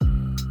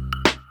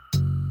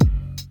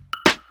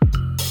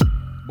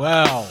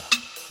Well,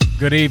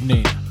 good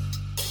evening,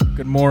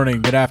 good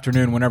morning, good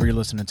afternoon, whenever you're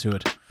listening to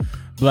it.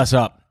 Bless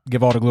up.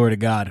 Give all the glory to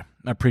God.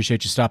 I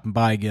appreciate you stopping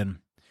by again.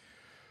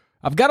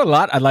 I've got a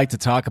lot I'd like to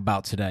talk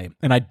about today,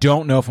 and I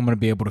don't know if I'm going to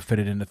be able to fit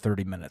it into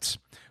 30 minutes,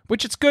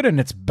 which it's good and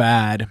it's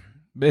bad.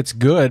 It's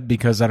good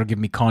because that'll give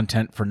me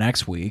content for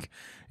next week.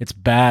 It's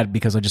bad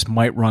because I just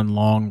might run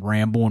long,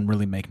 ramble, and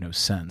really make no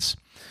sense.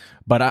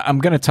 But I'm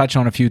going to touch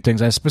on a few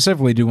things. I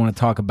specifically do want to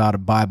talk about a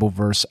Bible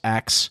verse,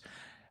 Acts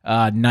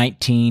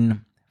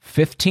 19:15.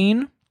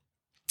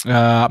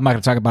 I'm not going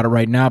to talk about it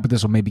right now, but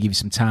this will maybe give you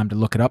some time to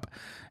look it up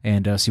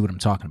and see what I'm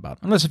talking about.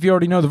 Unless if you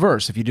already know the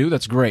verse. If you do,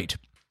 that's great.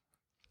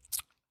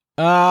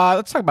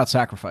 Let's talk about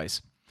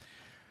sacrifice.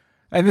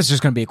 And this is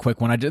just going to be a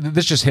quick one.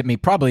 This just hit me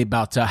probably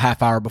about a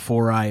half hour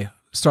before I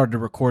started to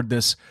record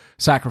this.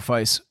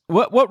 Sacrifice.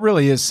 What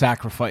really is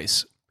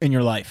sacrifice in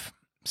your life?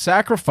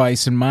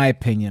 Sacrifice, in my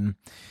opinion,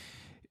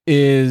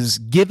 is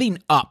giving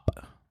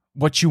up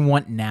what you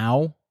want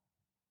now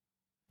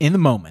in the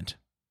moment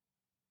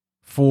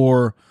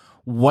for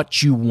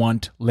what you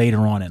want later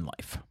on in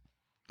life.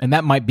 And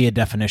that might be a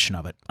definition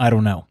of it. I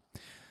don't know.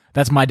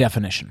 That's my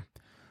definition.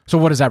 So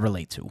what does that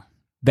relate to?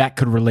 That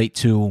could relate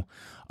to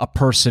a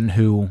person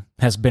who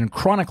has been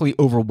chronically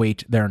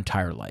overweight their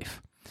entire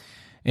life.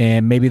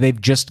 And maybe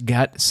they've just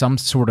got some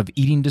sort of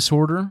eating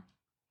disorder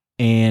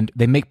and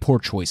they make poor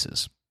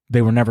choices.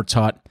 They were never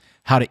taught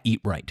how to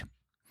eat right.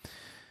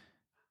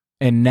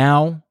 And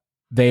now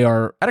they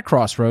are at a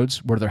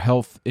crossroads where their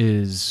health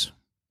is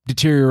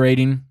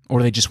deteriorating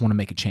or they just want to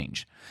make a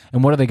change.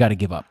 And what do they got to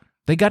give up?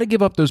 They got to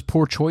give up those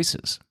poor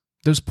choices,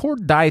 those poor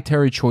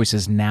dietary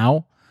choices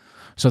now,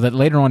 so that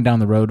later on down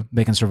the road,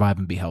 they can survive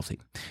and be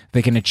healthy.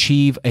 They can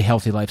achieve a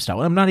healthy lifestyle.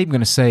 And I'm not even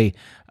going to say,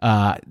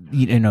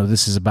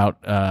 this is about,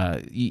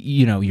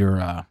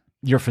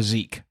 your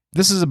physique.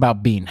 This is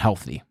about being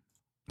healthy.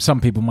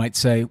 Some people might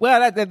say,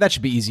 well, that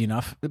should be easy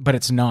enough, but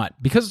it's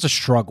not, because it's a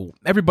struggle.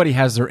 Everybody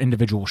has their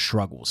individual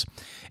struggles.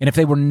 And if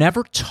they were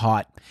never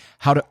taught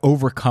how to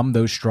overcome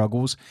those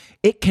struggles,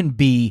 it can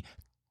be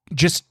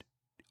just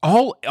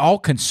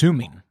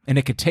all-consuming, and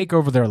it could take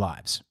over their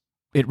lives.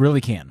 It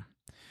really can.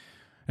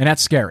 And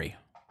that's scary,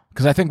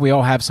 because I think we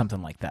all have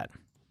something like that.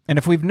 And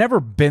if we've never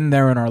been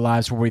there in our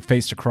lives where we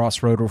faced a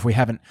crossroad, or if we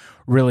haven't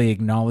really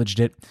acknowledged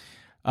it,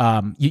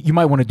 you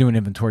might want to do an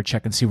inventory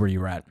check and see where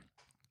you're at.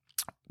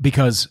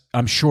 Because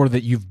I'm sure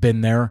that you've been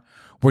there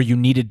where you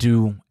needed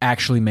to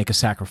actually make a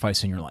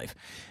sacrifice in your life.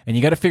 And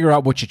you got to figure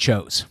out what you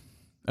chose,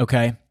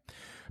 okay?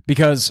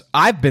 Because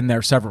I've been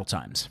there several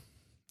times.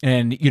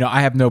 And, I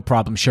have no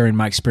problem sharing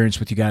my experience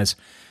with you guys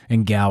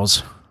and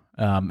gals,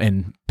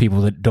 and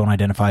people that don't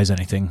identify as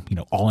anything,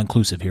 all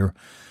inclusive here.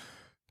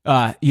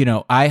 I've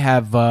been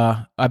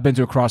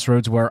to a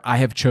crossroads where I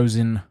have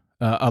chosen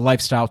a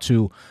lifestyle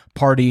to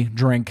party,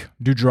 drink,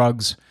 do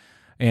drugs,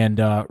 and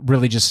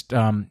really just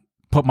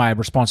put my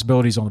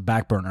responsibilities on the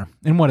back burner.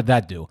 And what did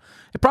that do?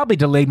 It probably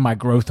delayed my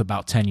growth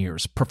about 10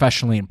 years,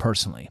 professionally and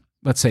personally.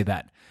 Let's say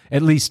that.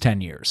 At least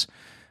 10 years.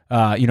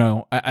 I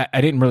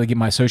didn't really get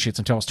my associates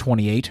until I was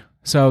 28.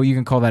 So you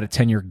can call that a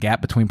 10-year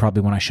gap between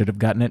probably when I should have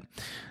gotten it.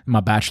 My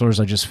bachelor's,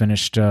 I just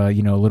finished, about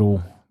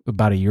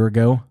a year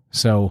ago.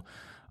 So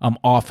I'm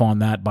off on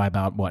that by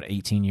about,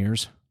 18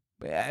 years?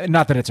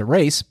 Not that it's a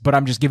race, but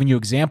I'm just giving you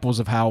examples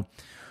of how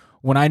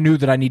when I knew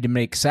that I need to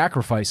make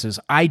sacrifices,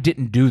 I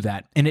didn't do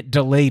that, and it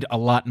delayed a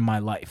lot in my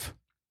life.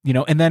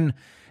 And then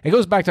it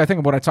goes back to, I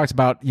think, what I talked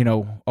about,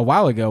 a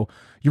while ago.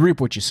 You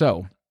reap what you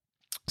sow.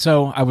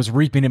 So I was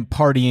reaping and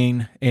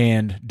partying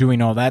and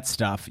doing all that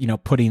stuff,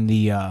 putting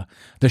the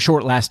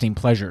short-lasting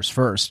pleasures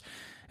first.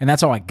 And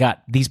that's all I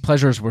got. These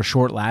pleasures were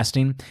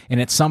short-lasting, and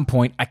at some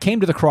point, I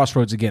came to the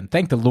crossroads again.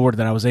 Thank the Lord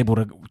that I was able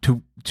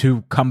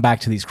to come back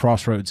to these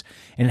crossroads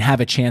and have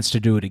a chance to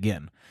do it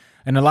again.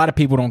 And a lot of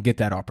people don't get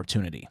that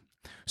opportunity.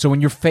 So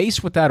when you're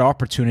faced with that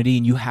opportunity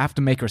and you have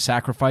to make a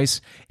sacrifice,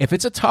 if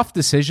it's a tough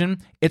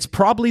decision, it's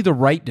probably the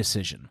right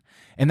decision.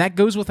 And that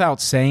goes without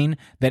saying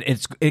that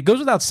it's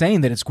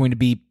going to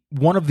be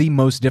one of the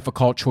most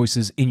difficult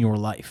choices in your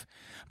life.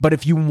 But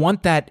if you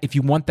want that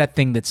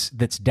thing that's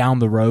down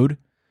the road,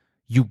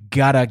 you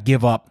gotta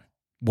give up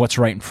what's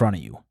right in front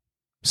of you.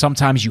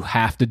 Sometimes you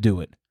have to do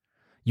it.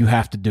 You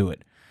have to do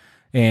it.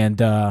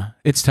 And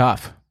it's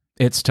tough.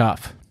 It's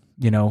tough.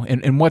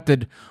 And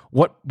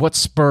what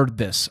spurred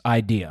this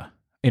idea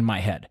in my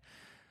head?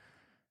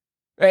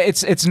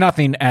 It's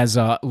nothing as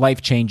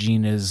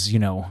life-changing as,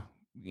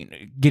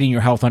 getting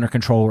your health under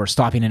control or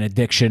stopping an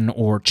addiction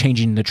or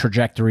changing the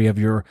trajectory of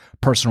your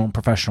personal and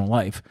professional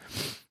life.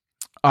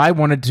 I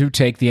wanted to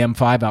take the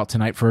M5 out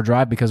tonight for a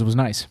drive because it was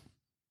nice.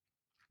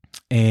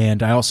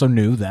 And I also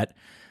knew that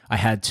I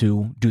had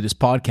to do this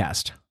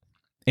podcast.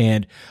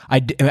 And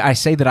I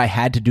say that I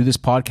had to do this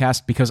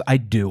podcast because I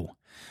do.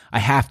 I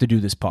have to do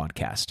this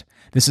podcast.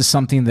 This is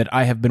something that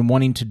I have been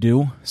wanting to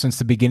do since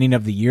the beginning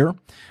of the year.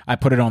 I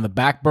put it on the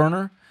back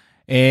burner,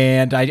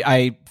 and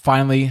I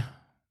finally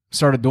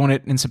started doing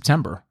it in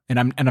September. And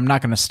I'm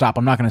not going to stop.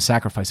 I'm not going to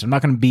sacrifice it. I'm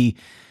not going to be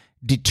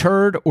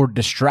deterred or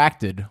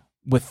distracted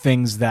with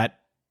things that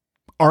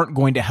aren't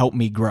going to help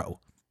me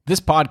grow. This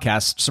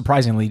podcast,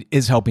 surprisingly,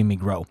 is helping me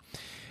grow.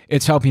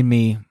 It's helping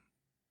me.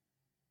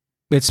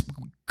 It's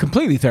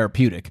completely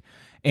therapeutic.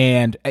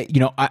 And,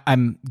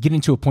 I'm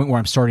getting to a point where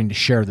I'm starting to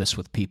share this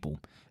with people.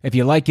 If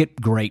you like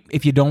it, great.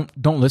 If you don't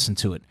listen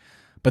to it.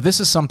 But this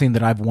is something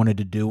that I've wanted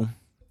to do.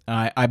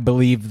 I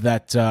believe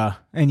that,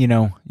 and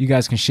you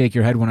guys can shake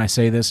your head when I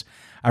say this.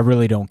 I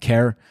really don't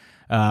care.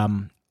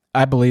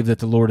 I believe that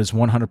the Lord is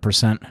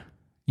 100%,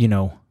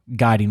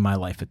 guiding my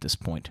life at this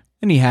point.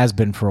 And he has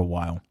been for a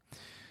while.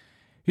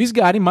 He's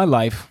guiding my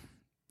life,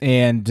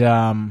 and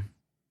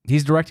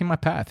he's directing my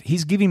path.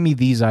 He's giving me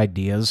these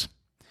ideas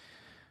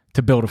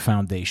to build a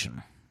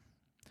foundation.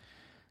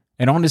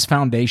 And on this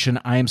foundation,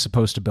 I am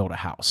supposed to build a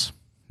house.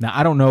 Now,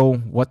 I don't know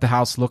what the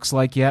house looks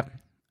like yet.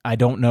 I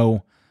don't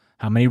know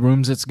how many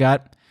rooms it's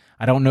got.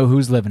 I don't know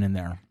who's living in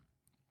there.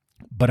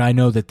 But I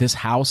know that this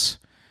house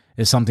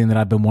is something that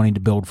I've been wanting to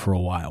build for a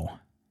while.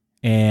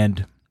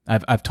 And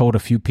I've told a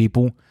few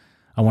people,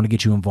 I want to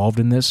get you involved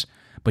in this,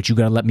 but you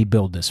got to let me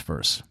build this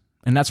first.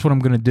 And that's what I'm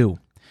going to do.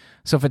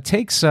 So if it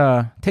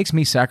takes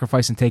me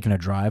sacrificing taking a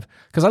drive,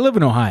 because I live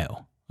in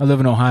Ohio.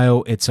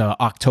 It's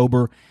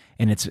October,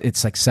 and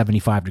it's like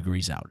 75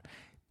 degrees out.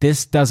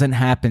 This doesn't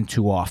happen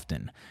too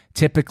often.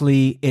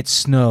 Typically, it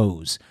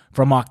snows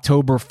from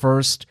October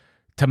 1st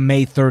to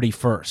May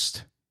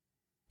 31st.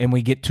 And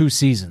we get 2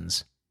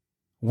 seasons,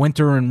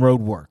 winter and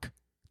road work.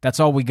 That's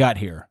all we got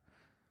here.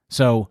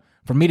 So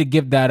for me to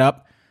give that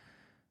up,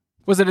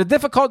 was it a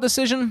difficult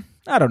decision?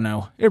 I don't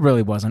know. It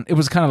really wasn't. It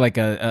was kind of like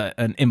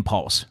an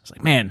impulse. It's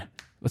like, man,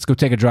 let's go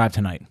take a drive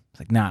tonight. It's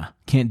like, nah,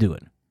 can't do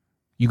it.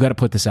 You got to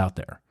put this out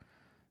there,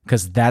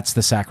 because that's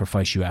the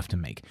sacrifice you have to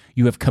make.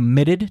 You have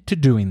committed to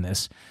doing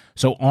this.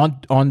 So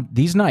on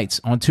these nights,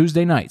 on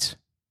Tuesday nights,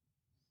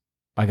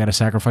 I got to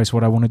sacrifice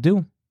what I want to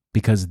do,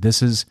 because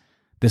this is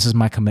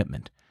my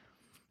commitment.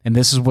 And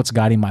this is what's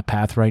guiding my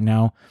path right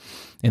now.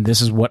 And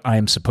this is what I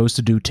am supposed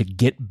to do to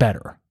get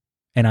better.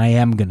 And I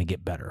am going to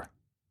get better.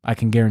 I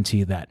can guarantee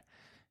you that.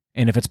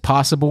 And if it's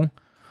possible,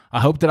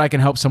 I hope that I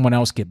can help someone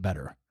else get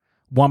better.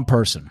 One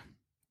person.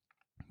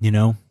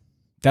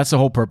 That's the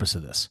whole purpose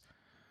of this.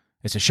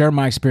 It's to share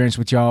my experience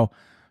with y'all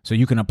so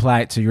you can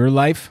apply it to your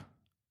life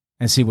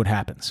and see what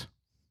happens.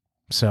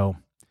 So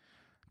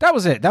that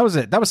was it. That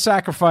was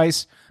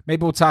sacrifice.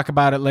 Maybe we'll talk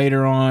about it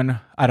later on.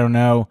 I don't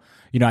know.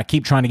 I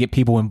keep trying to get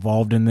people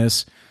involved in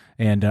this.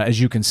 And as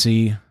you can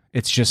see,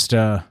 it's just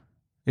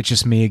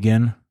me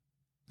again.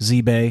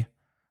 Z-Bay.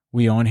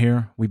 We on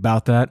here. We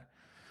about that.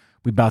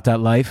 We about that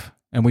life.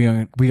 And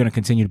we're going to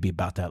continue to be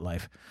about that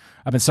life.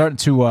 I've been starting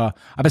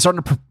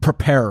to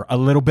prepare a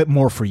little bit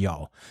more for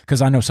y'all,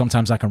 because I know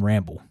sometimes I can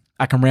ramble.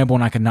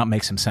 And I can not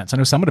make some sense. I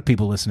know some of the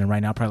people listening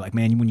right now are probably like,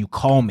 man, when you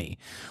call me,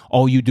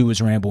 all you do is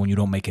ramble and you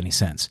don't make any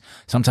sense.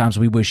 Sometimes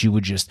we wish you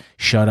would just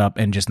shut up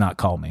and just not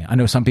call me. I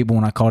know some people,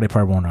 when I call, they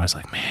probably wonder, I was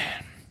like,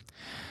 man,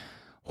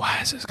 why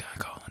is this guy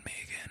calling me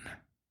again?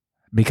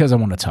 Because I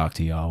want to talk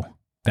to y'all.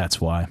 That's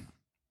why.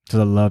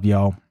 Because I love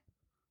y'all.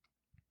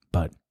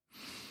 But,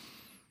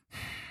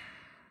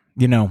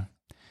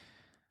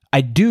 I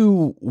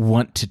do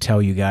want to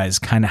tell you guys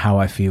kind of how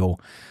I feel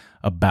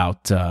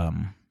about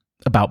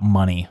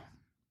money,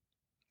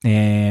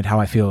 and how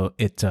I feel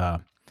it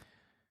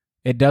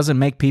doesn't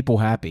make people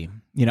happy.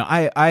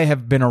 I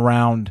have been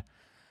around.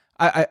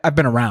 I've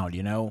been around,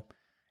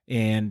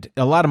 and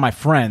a lot of my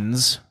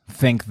friends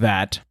think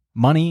that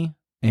money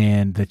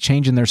and the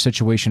change in their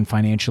situation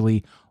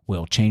financially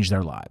will change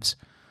their lives.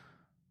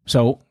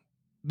 So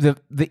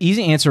the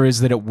easy answer is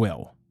that it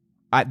will.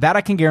 That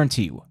I can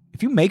guarantee you.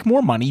 If you make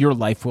more money, your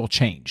life will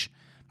change.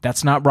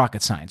 That's not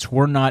rocket science.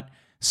 We're not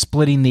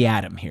splitting the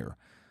atom here.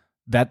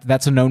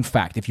 That's a known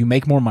fact. If you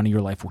make more money,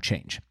 your life will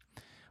change.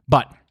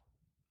 But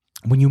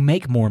when you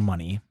make more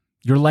money,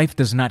 your life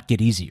does not get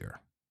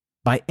easier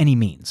by any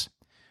means.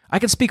 I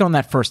can speak on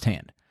that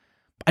firsthand.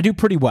 I do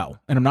pretty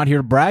well, and I'm not here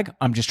to brag.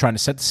 I'm just trying to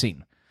set the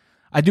scene.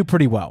 I do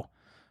pretty well.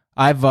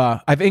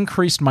 I've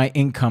increased my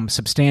income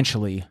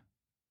substantially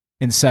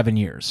in 7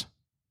 years.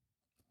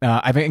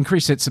 I've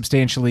increased it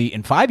substantially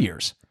in 5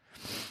 years.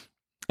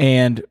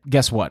 And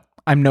guess what?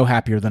 I'm no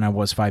happier than I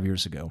was 5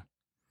 years ago.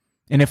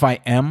 And if I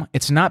am,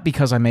 it's not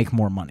because I make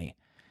more money.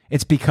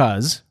 It's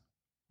because,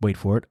 wait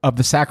for it, of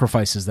the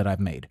sacrifices that I've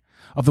made,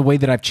 of the way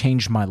that I've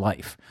changed my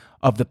life,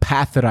 of the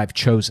path that I've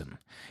chosen.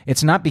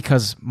 It's not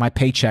because my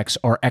paychecks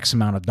are X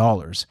amount of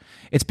dollars.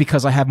 It's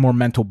because I have more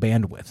mental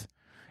bandwidth.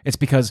 It's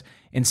because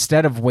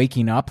instead of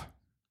waking up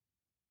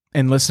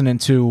and listening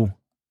to,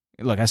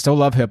 look, I still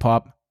love hip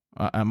hop.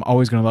 I'm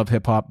always going to love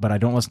hip hop, but I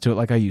don't listen to it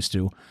like I used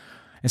to.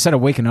 Instead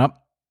of waking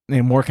up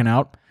and working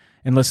out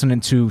and listening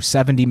to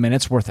 70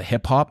 minutes worth of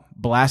hip hop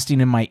blasting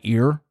in my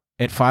ear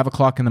at 5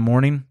 o'clock in the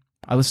morning,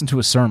 I listen to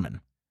a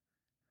sermon,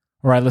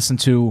 or I listen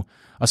to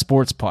a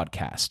sports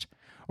podcast,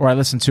 or I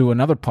listen to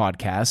another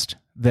podcast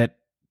that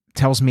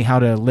tells me how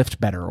to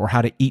lift better, or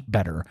how to eat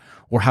better,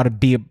 or how to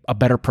be a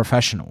better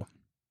professional.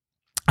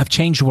 I've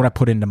changed what I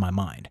put into my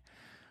mind.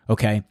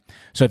 Okay.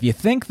 So if you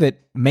think that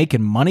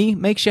making money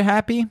makes you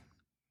happy,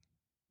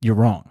 you're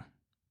wrong.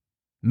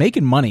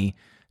 Making money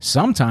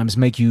sometimes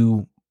makes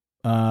you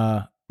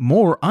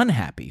more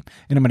unhappy.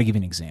 And I'm going to give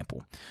you an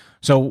example.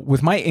 So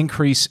with my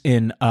increase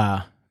in,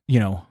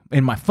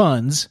 in my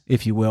funds,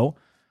 if you will,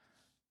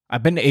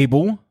 I've been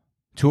able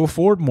to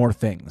afford more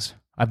things.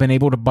 I've been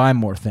able to buy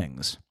more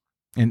things.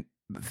 And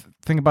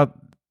think about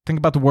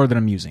the word that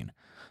I'm using.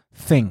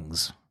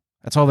 Things.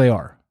 That's all they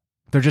are.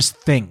 They're just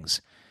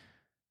things.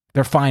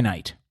 They're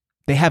finite.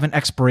 They have an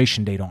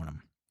expiration date on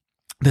them.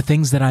 The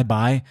things that I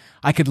buy,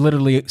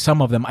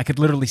 some of them, I could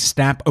literally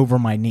stamp over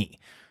my knee.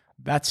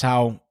 That's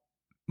how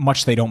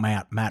much they don't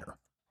matter.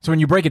 So when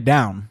you break it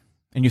down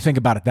and you think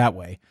about it that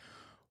way,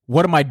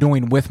 what am I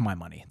doing with my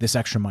money, this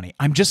extra money?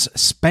 I'm just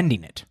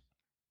spending it.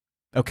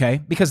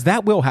 Okay? Because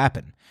that will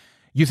happen.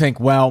 You think,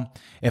 well,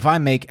 if I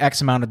make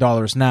X amount of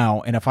dollars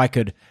now, and if I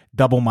could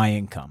double my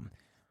income,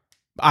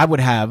 I would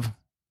have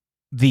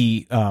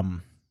the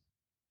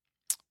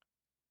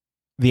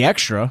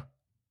extra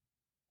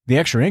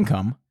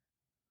income.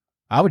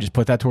 I would just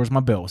put that towards my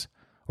bills,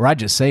 or I'd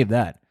just save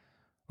that,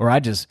 or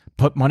I'd just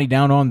put money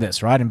down on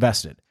this, or I'd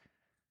invest it.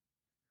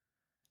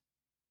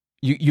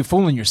 You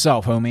fooling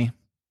yourself, homie,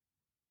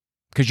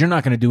 because you're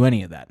not going to do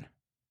any of that.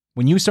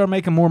 When you start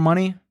making more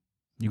money,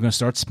 you're going to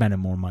start spending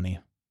more money.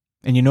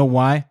 And you know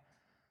why?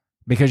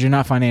 Because you're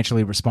not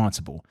financially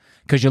responsible.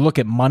 Because you look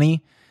at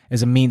money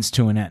as a means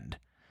to an end.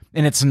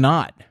 And it's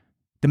not.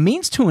 The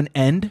means to an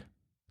end,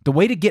 the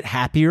way to get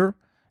happier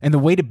and the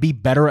way to be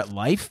better at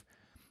life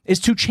is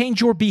to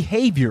change your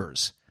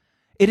behaviors.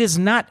 It is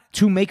not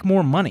to make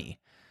more money.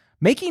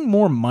 Making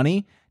more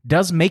money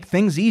does make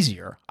things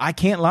easier. I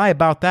can't lie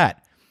about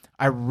that.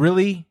 I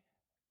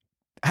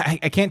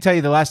can't tell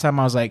you the last time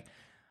I was like,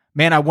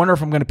 man, I wonder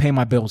if I'm going to pay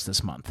my bills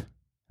this month,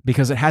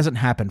 because it hasn't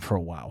happened for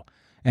a while.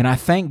 And I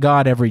thank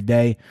God every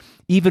day,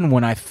 even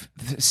when I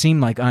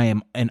seem like I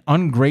am an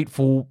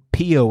ungrateful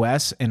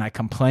POS and I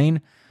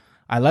complain,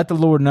 I let the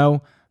Lord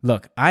know,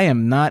 look, I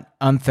am not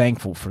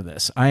unthankful for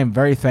this. I am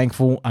very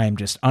thankful. I am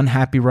just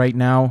unhappy right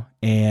now,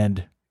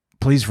 and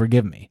please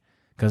forgive me,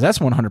 because that's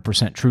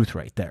 100% truth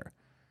right there.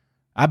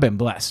 I've been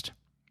blessed.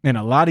 And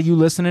a lot of you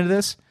listening to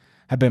this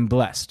have been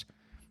blessed.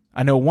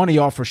 I know one of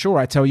y'all for sure,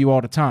 I tell you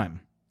all the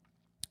time,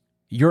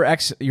 you're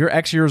X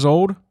years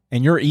old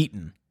and you're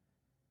eating.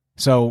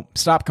 So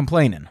stop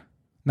complaining.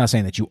 Not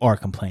saying that you are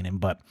complaining,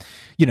 but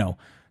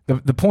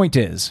the point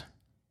is,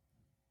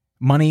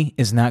 money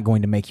is not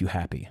going to make you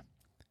happy.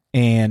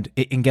 And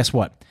guess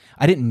what?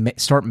 I didn't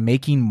start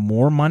making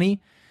more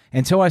money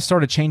until I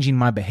started changing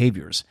my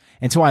behaviors,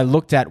 until I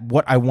looked at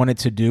what I wanted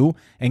to do.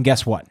 And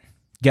guess what?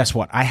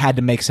 I had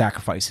to make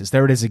sacrifices.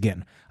 There it is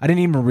again. I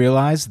didn't even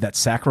realize that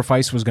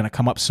sacrifice was going to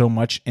come up so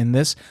much in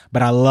this,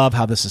 but I love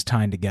how this is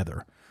tying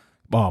together.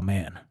 Oh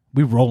man,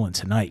 we rolling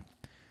tonight.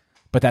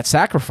 But that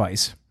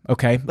sacrifice,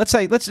 okay, let's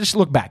just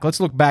look back. Let's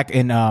look back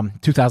in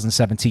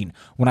 2017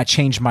 when I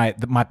changed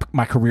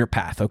my career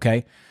path,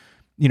 okay?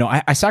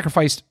 I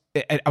sacrificed.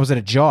 I was at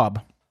a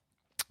job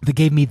that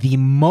gave me the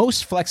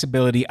most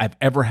flexibility I've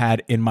ever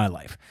had in my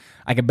life.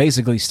 I could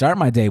basically start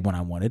my day when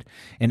I wanted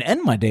and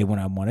end my day when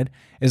I wanted,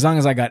 as long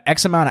as I got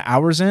X amount of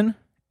hours in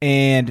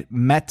and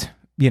met,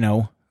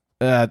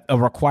 a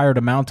required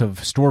amount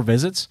of store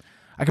visits.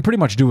 I could pretty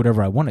much do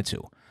whatever I wanted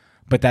to.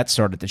 But that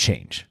started to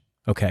change,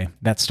 okay?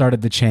 That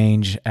started to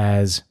change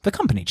as the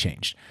company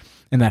changed,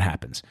 and that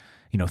happens.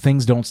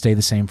 Things don't stay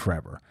the same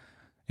forever.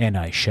 And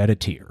I shed a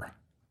tear.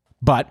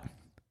 But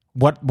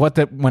when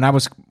I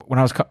was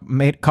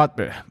caught,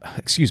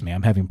 excuse me,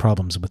 I'm having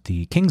problems with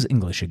the King's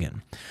English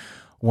again.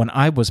 When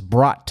I was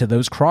brought to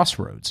those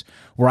crossroads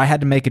where I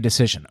had to make a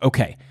decision,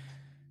 okay,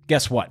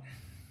 guess what?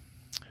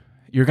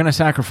 You're going to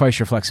sacrifice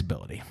your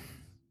flexibility,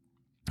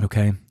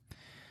 okay?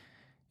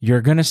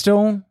 You're going to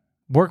still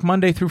work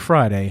Monday through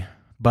Friday,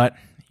 but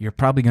you're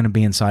probably going to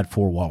be inside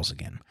four walls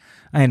again.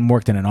 I hadn't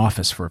worked in an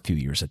office for a few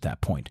years at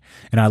that point,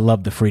 and I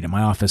loved the freedom.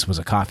 My office was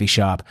a coffee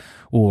shop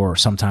or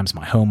sometimes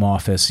my home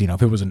office.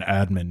 If it was an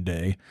admin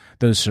day,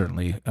 those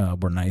certainly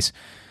were nice.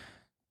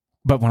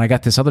 But when I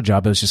got this other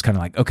job, it was just kind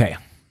of like, okay,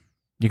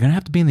 you're going to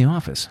have to be in the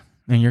office,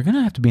 and you're going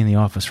to have to be in the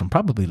office from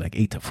probably like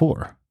 8 to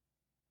 4.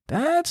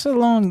 That's a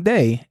long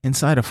day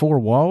inside of four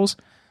walls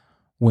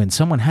when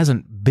someone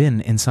hasn't been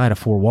inside of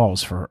four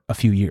walls for a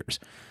few years.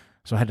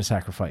 So I had to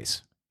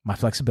sacrifice my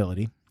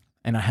flexibility,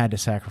 and I had to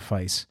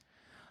sacrifice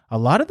a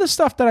lot of the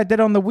stuff that I did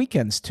on the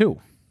weekends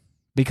too,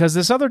 because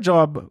this other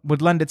job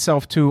would lend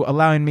itself to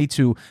allowing me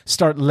to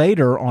start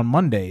later on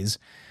Mondays,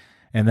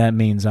 and that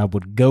means I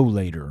would go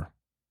later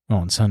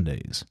on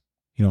Sundays.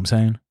 You know what I'm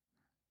saying?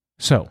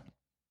 So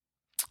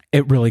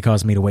it really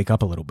caused me to wake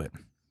up a little bit.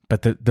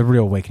 But the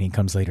real awakening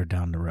comes later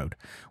down the road.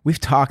 We've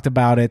talked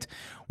about it.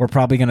 We're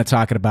probably going to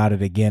talk about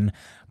it again,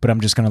 but I'm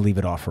just going to leave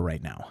it off for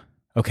right now.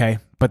 Okay?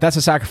 But that's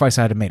a sacrifice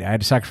I had to make. I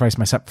had to sacrifice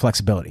my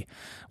flexibility.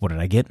 What did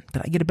I get?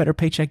 Did I get a better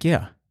paycheck?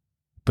 Yeah.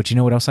 But you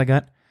know what else I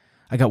got?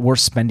 I got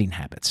worse spending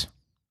habits.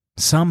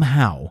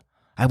 Somehow,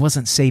 I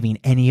wasn't saving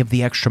any of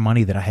the extra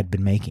money that I had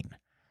been making.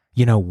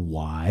 You know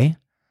why?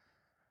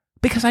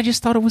 Because I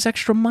just thought it was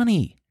extra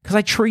money. Because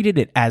I treated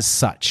it as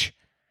such.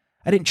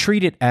 I didn't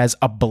treat it as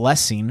a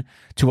blessing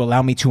to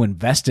allow me to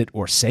invest it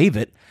or save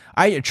it.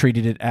 I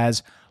treated it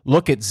as,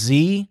 Look at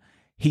Z.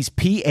 He's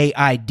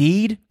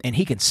PAID'd, and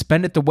he can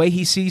spend it the way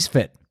he sees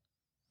fit.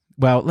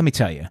 Well, let me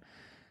tell you,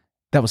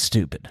 that was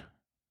stupid.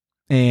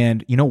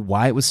 And you know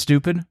why it was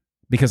stupid?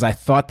 Because I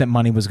thought that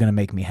money was going to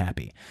make me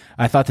happy.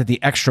 I thought that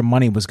the extra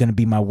money was going to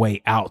be my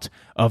way out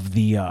of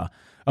the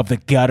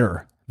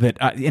gutter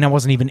and I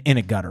wasn't even in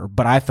a gutter,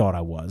 but I thought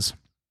I was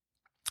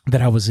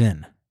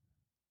in.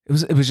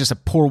 It was just a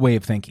poor way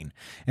of thinking.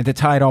 And to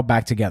tie it all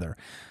back together,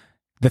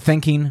 the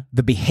thinking,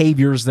 the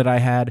behaviors that I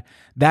had,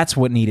 that's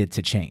what needed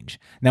to change.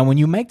 Now, when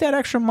you make that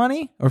extra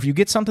money, or if you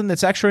get something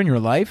that's extra in your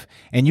life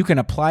and you can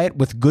apply it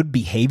with good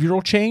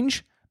behavioral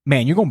change,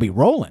 man, you're going to be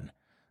rolling.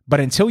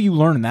 But until you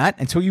learn that,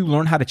 until you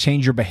learn how to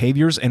change your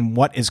behaviors and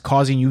what is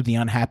causing you the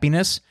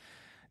unhappiness,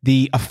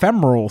 the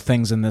ephemeral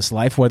things in this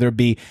life, whether it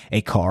be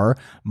a car,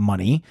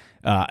 money,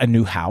 a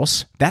new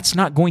house, that's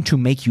not going to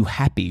make you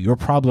happy. Your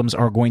problems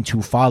are going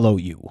to follow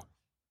you.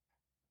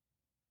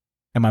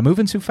 Am I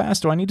moving too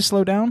fast? Do I need to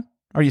slow down?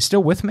 Are you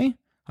still with me?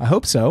 I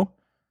hope so.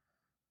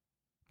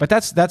 But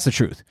that's the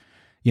truth.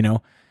 You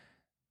know,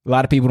 a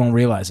lot of people don't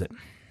realize it. A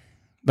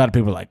lot of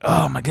people are like,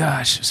 oh my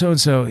gosh,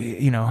 so-and-so,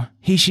 you know,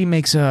 she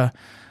makes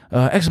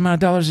X amount of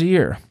dollars a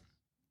year.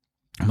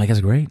 I'm like,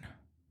 that's great.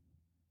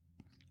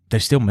 They're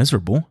still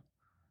miserable.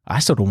 I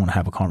still don't want to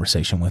have a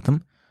conversation with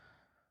them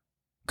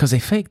because they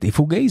fake, they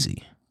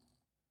fugazi.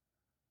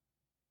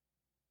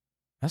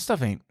 That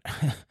stuff ain't,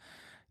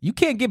 you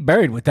can't get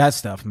buried with that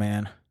stuff,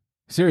 man.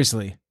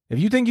 Seriously. If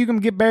you think you can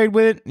get buried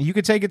with it, you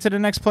could take it to the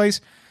next place,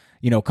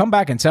 you know, come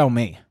back and tell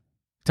me.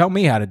 Tell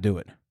me how to do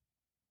it.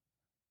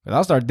 Because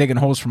I'll start digging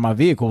holes for my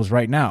vehicles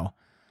right now.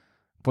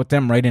 Put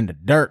them right into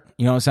dirt,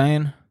 you know what I'm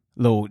saying?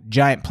 Little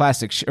giant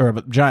plastic or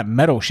giant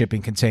metal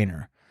shipping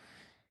container.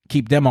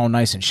 Keep them all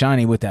nice and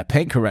shiny with that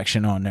paint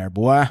correction on there,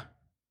 boy.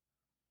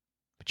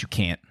 But you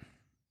can't.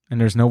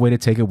 And there's no way to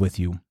take it with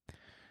you.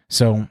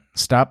 So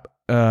stop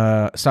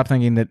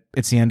thinking that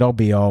it's the end all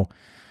be all.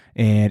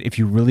 And if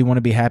you really want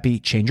to be happy,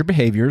 change your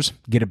behaviors,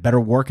 get a better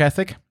work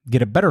ethic,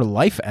 get a better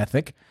life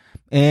ethic,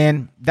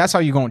 and that's how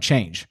you're going to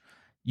change.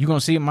 You're going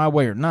to see it my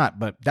way or not,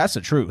 but that's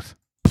the truth.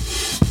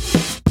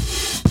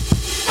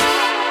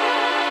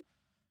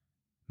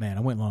 Man,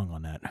 I went long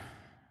on that.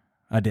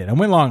 I did. I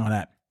went long on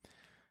that.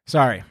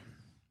 Sorry.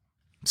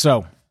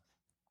 So,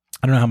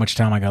 I don't know how much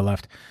time I got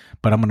left,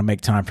 but I'm going to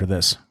make time for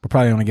this. We're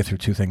probably going to get through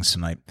two things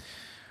tonight.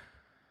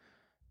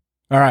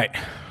 All right.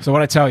 So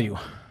what I tell you,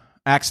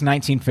 Acts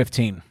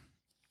 19:15.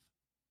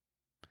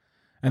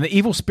 And the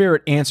evil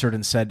spirit answered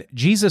and said,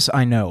 Jesus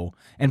I know,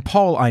 and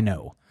Paul I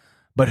know,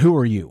 but who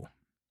are you?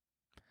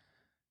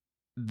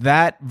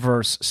 That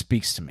verse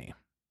speaks to me.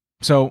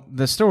 So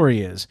the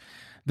story is,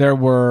 there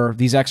were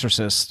these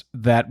exorcists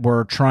that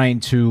were trying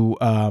to,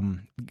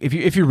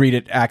 if you read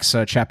it, Acts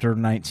chapter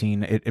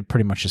 19, it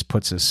pretty much just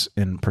puts this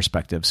in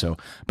perspective. So,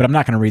 but I'm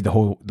not going to read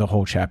the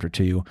whole chapter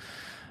to you.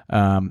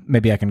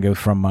 Maybe I can go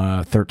from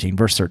verse 13,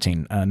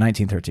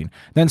 19:13.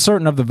 Then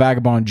certain of the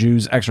vagabond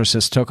Jews,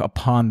 exorcists, took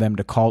upon them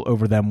to call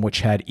over them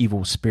which had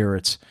evil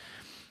spirits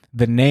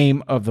the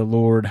name of the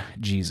Lord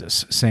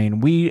Jesus, saying,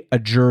 We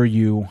adjure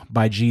you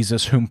by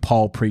Jesus whom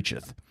Paul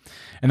preacheth.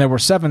 And there were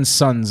 7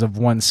 sons of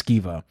one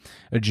Sceva,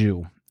 a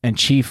Jew, and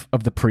chief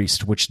of the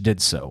priest, which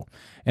did so.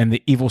 And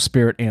the evil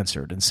spirit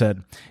answered and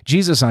said,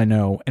 Jesus I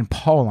know, and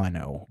Paul I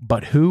know,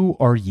 but who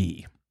are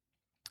ye?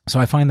 So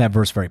I find that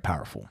verse very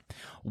powerful.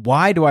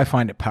 Why do I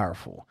find it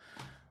powerful?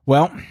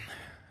 Well,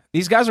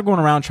 these guys are going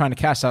around trying to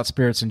cast out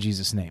spirits in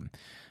Jesus' name.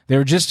 They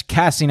were just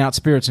casting out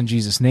spirits in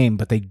Jesus' name,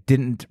 but they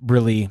didn't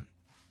really,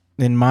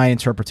 in my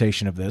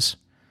interpretation of this,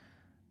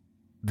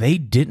 they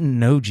didn't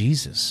know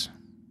Jesus.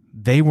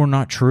 They were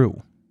not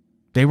true.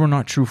 They were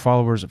not true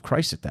followers of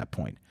Christ at that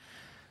point.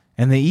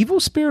 And the evil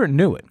spirit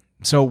knew it.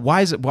 So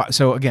why is it?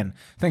 So again,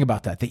 think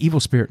about that. The evil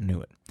spirit knew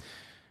it.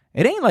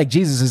 It ain't like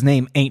Jesus'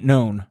 name ain't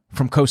known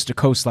from coast to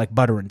coast like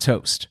butter and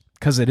toast,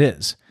 because it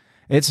is.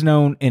 It's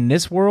known in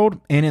this world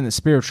and in the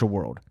spiritual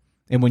world.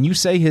 And when you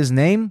say his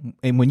name,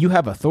 and when you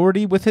have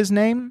authority with his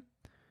name,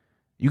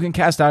 you can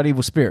cast out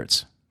evil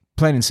spirits.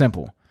 Plain and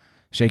simple.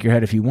 Shake your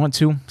head if you want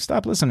to.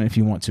 Stop listening if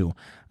you want to.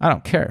 I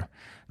don't care,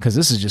 because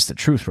this is just the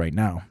truth right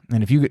now.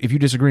 And if you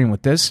disagreeing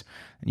with this,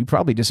 you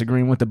probably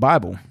disagreeing with the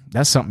Bible.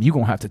 That's something you're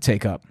going to have to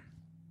take up.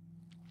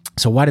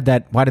 So why did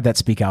that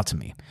speak out to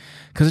me?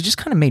 Because it just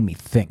kind of made me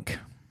think.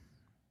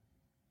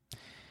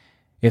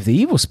 If the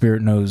evil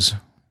spirit knows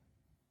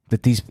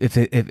that if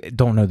they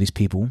don't know these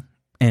people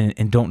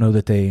and don't know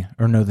that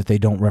they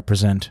don't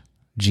represent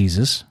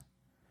Jesus,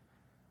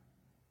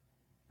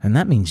 and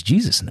that means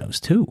Jesus knows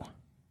too.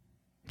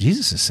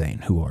 Jesus is saying,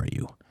 "Who are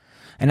you?"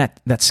 And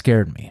that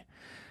scared me.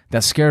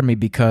 That scared me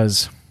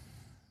because,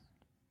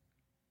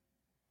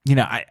 you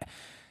know,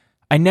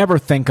 I never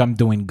think I'm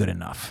doing good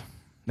enough.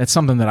 That's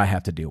something that I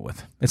have to deal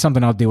with. It's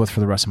something I'll deal with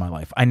for the rest of my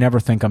life. I never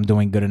think I'm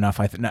doing good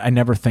enough. I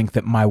never think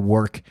that my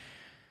work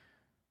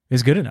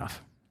is good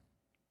enough.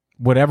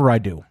 Whatever I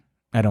do,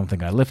 I don't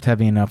think I lift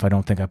heavy enough. I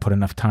don't think I put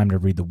enough time to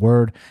read the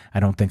word. I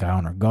don't think I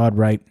honor God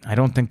right. I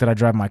don't think that I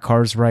drive my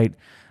cars right.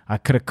 I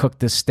could have cooked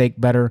this steak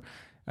better.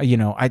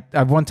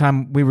 I one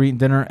time we were eating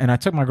dinner and I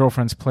took my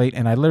girlfriend's plate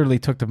and I literally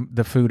took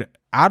the food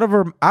out of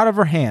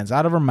her hands,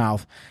 out of her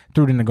mouth,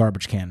 threw it in the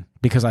garbage can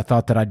because I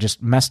thought that I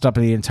just messed up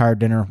the entire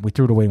dinner. We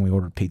threw it away and we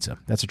ordered pizza.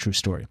 That's a true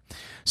story.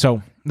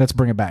 So let's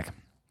bring it back.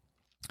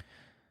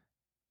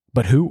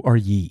 But who are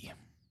ye?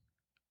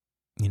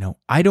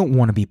 I don't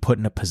want to be put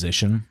in a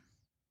position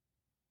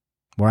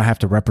where I have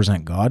to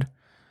represent God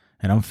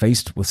and I'm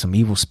faced with some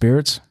evil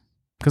spirits.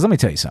 Because let me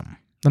tell you something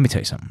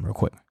real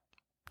quick.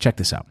 Check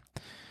this out.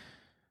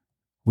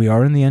 We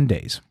are in the end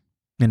days.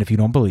 And if you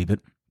don't believe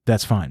it,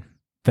 that's fine.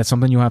 That's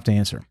something you'll have to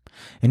answer.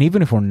 And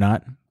even if we're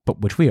not,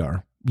 but which we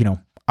are,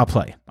 I'll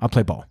play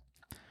ball.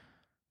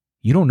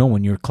 You don't know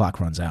when your clock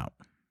runs out.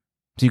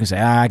 So you can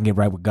say, I can get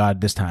right with God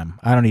this time.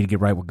 I don't need to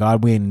get right with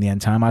God. We ain't in the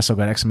end time. I still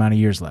got X amount of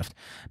years left.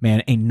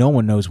 Man, ain't no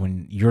one knows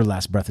when your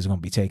last breath is going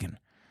to be taken.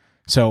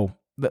 So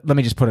let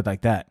me just put it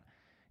like that.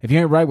 If you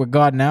ain't right with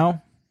God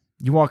now,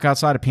 you walk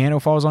outside, a piano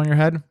falls on your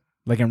head,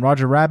 like in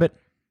Roger Rabbit,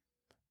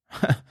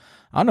 I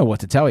don't know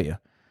what to tell you.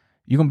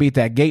 You're going to be at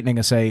that gate and they're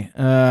going to say,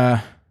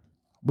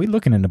 we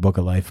looking in the book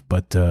of life,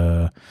 but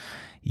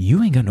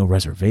you ain't got no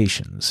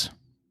reservations.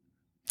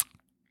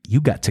 You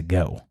got to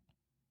go.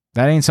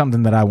 That ain't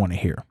something that I want to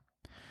hear.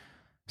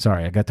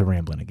 Sorry, I got the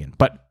rambling again.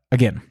 But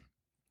again,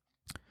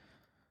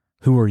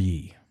 who are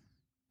ye?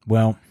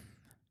 Well,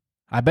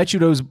 I bet you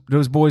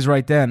those boys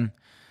right then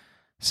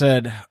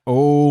said,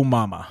 oh,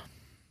 mama.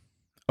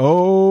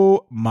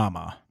 Oh,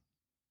 mama.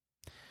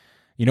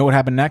 You know what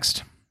happened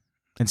next?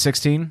 In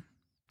 16?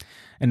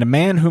 And the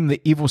man whom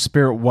the evil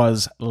spirit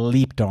was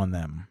leaped on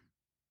them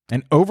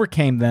and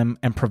overcame them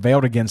and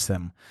prevailed against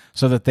them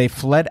so that they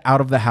fled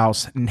out of the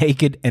house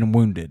naked and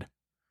wounded.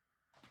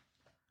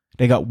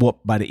 They got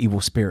whooped by the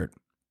evil spirit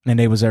and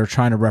they was there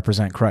trying to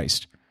represent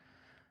Christ,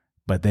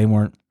 but they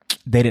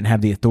didn't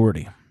have the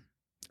authority.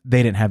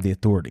 They didn't have the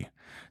authority.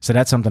 So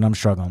that's something I'm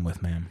struggling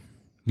with, man.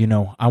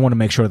 I want to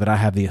make sure that I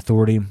have the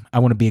authority. I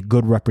want to be a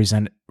good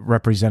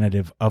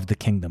representative of the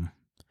kingdom.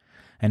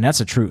 And that's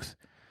the truth.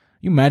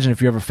 You imagine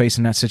if you're ever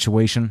facing that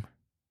situation.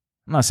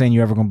 I'm not saying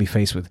you're ever going to be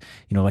faced with,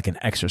 like an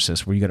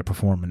exorcist where you got to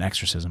perform an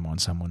exorcism on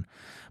someone.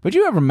 But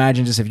you ever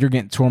imagine just if you're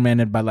getting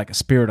tormented by like a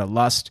spirit of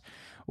lust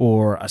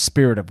or a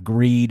spirit of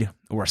greed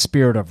or a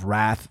spirit of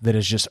wrath that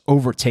is just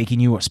overtaking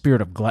you, a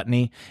spirit of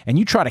gluttony, and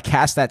you try to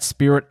cast that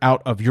spirit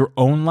out of your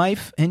own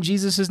life in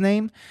Jesus'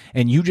 name,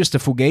 and you just a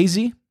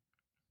fugazi,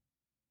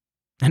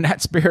 and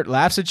that spirit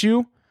laughs at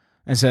you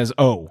and says,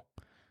 oh,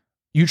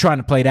 you trying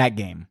to play that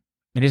game.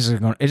 And it's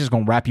just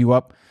going to wrap you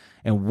up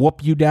and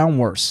whoop you down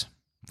worse.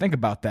 Think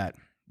about that.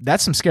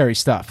 That's some scary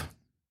stuff.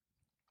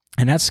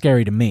 And that's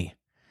scary to me.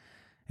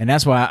 And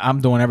that's why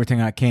I'm doing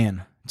everything I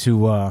can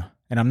to,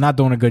 and I'm not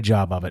doing a good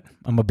job of it.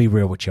 I'm going to be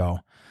real with y'all.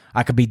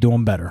 I could be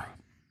doing better.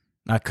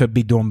 But,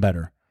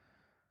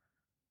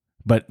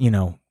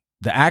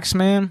 the Acts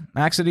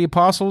of the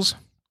Apostles,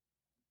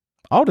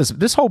 all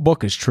this whole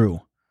book is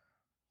true.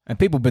 And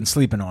people have been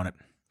sleeping on it.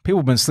 People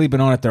have been sleeping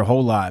on it their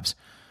whole lives.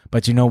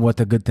 But you know what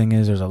the good thing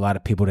is? There's a lot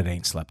of people that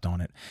ain't slept on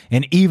it.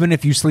 And even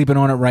if you're sleeping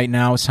on it right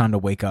now, it's time to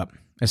wake up.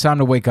 It's time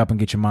to wake up and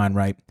get your mind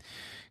right.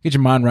 Get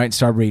your mind right and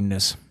start reading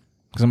this.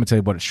 Because I'm going to tell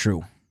you what, it's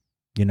true.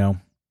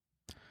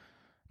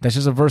 That's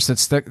just a verse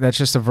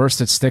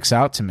that sticks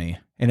out to me.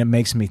 And it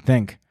makes me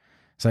think.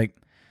 It's like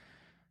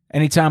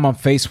anytime I'm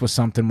faced with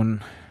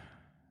something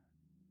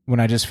when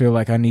I just feel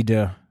like I need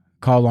to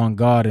call on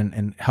God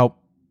and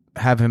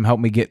have him help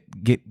me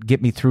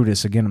get me through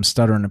this. Again, I'm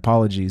stuttering,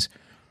 apologies.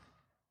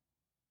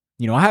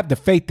 I have the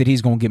faith that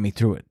he's going to get me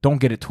through it. Don't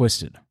get it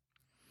twisted.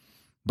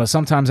 But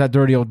sometimes that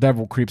dirty old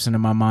devil creeps into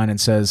my mind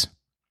and says,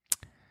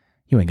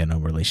 you ain't got no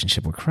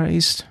relationship with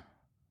Christ.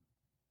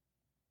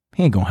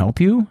 He ain't going to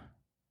help you.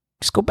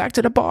 Just go back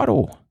to the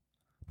bottle.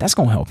 That's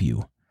going to help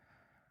you.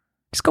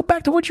 Just go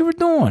back to what you were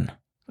doing.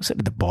 Go sit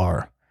at the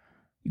bar.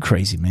 You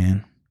crazy,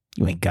 man.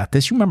 You ain't got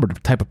this. You remember the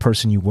type of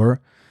person you were.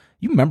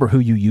 You remember who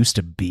you used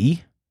to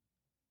be.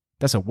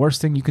 That's the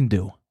worst thing you can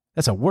do.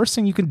 That's the worst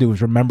thing you can do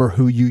is remember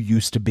who you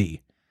used to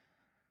be.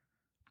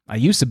 I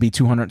used to be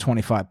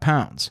 225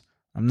 pounds.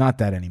 I'm not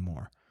that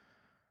anymore.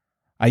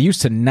 I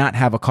used to not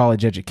have a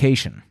college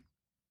education.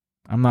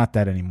 I'm not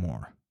that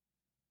anymore.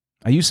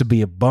 I used to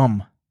be a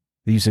bum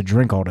that used to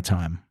drink all the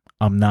time.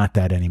 I'm not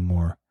that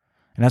anymore.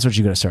 And that's what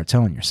you got to start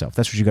telling yourself.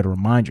 That's what you got to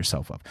remind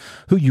yourself of.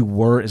 Who you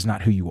were is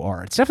not who you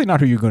are. It's definitely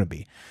not who you're going to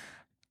be.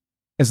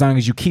 As long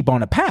as you keep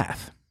on a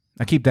path.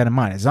 Now keep that in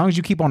mind. As long as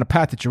you keep on the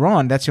path that you're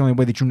on, that's the only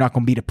way that you're not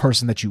going to be the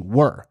person that you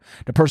were.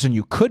 The person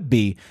you could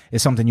be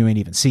is something you ain't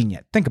even seen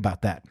yet. Think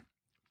about that.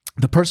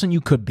 The person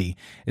you could be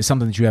is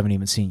something that you haven't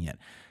even seen yet.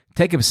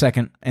 Take a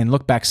second and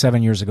look back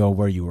 7 years ago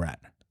where you were at.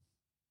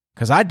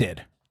 Because I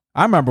did.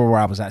 I remember where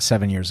I was at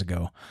 7 years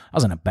ago. I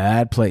was in a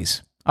bad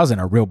place. I was in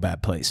a real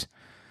bad place.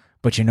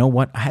 But you know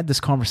what? I had this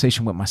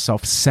conversation with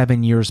myself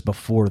 7 years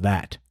before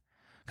that.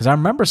 Because I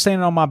remember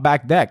standing on my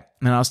back deck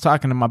and I was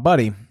talking to my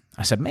buddy.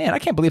 I said, man, I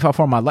can't believe how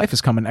far my life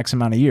has come in X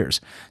amount of years.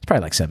 It's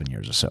probably like 7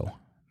 years or so.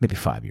 Maybe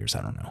 5 years.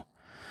 I don't know.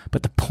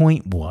 But the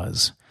point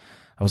was,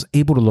 I was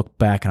able to look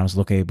back and I was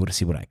able to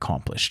see what I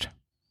accomplished.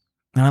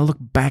 And I look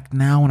back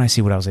now and I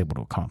see what I was able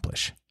to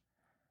accomplish.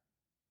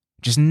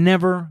 Just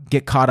never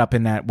get caught up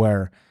in that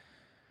where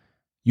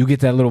you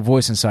get that little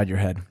voice inside your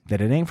head that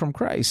it ain't from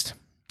Christ.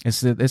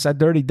 It's that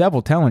dirty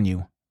devil telling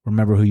you,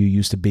 remember who you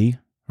used to be.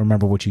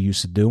 Remember what you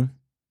used to do.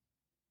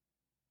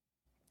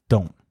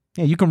 Don't.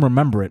 Yeah, you can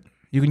remember it.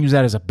 You can use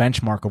that as a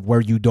benchmark of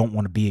where you don't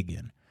want to be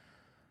again.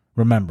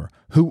 Remember,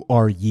 who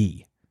are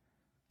ye?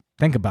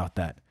 Think about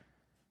that.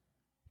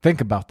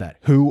 Think about that.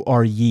 Who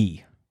are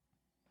ye?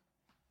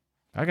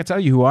 I can tell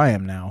you who I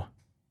am now.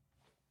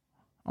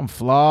 I'm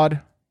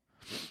flawed.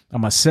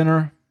 I'm a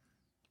sinner.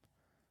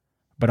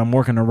 But I'm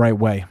working the right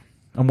way.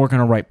 I'm working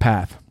the right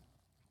path.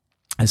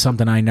 It's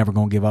something I ain't never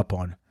going to give up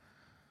on.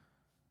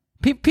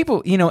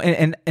 People,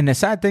 and the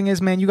sad thing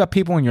is, man, you got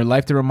people in your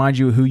life that remind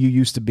you of who you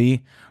used to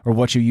be or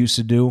what you used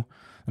to do.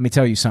 Let me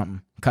tell you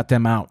something. Cut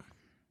them out.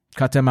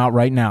 Cut them out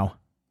right now.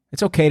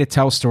 It's okay to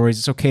tell stories.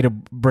 It's okay to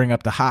bring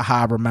up the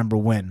ha-ha, remember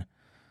when.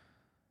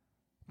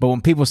 But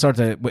when people start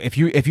to, if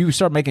you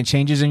start making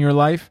changes in your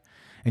life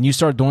and you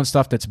start doing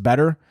stuff that's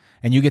better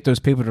and you get those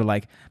people that are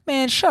like,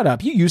 man, shut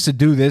up. You used to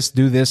do this,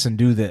 and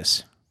do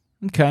this.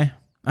 Okay,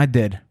 I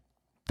did.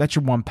 That's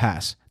your one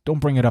pass. Don't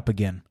bring it up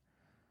again.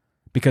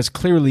 Because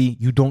clearly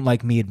you don't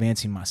like me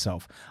advancing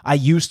myself. I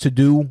used to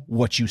do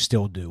what you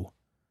still do.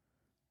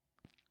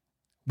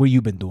 What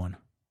you been doing?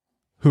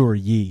 Who are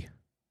ye?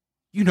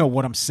 You know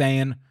what I'm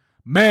saying?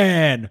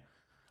 Man,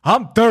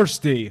 I'm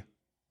thirsty.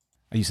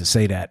 I used to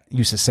say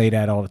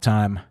that all the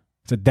time.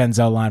 It's a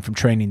Denzel line from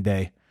Training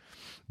Day.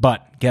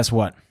 But guess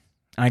what?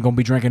 I ain't going to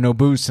be drinking no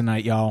booze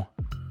tonight, y'all.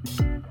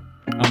 I'm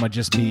going to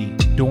just be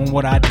doing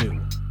what I do.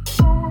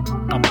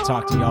 I'm going to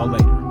talk to y'all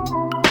later.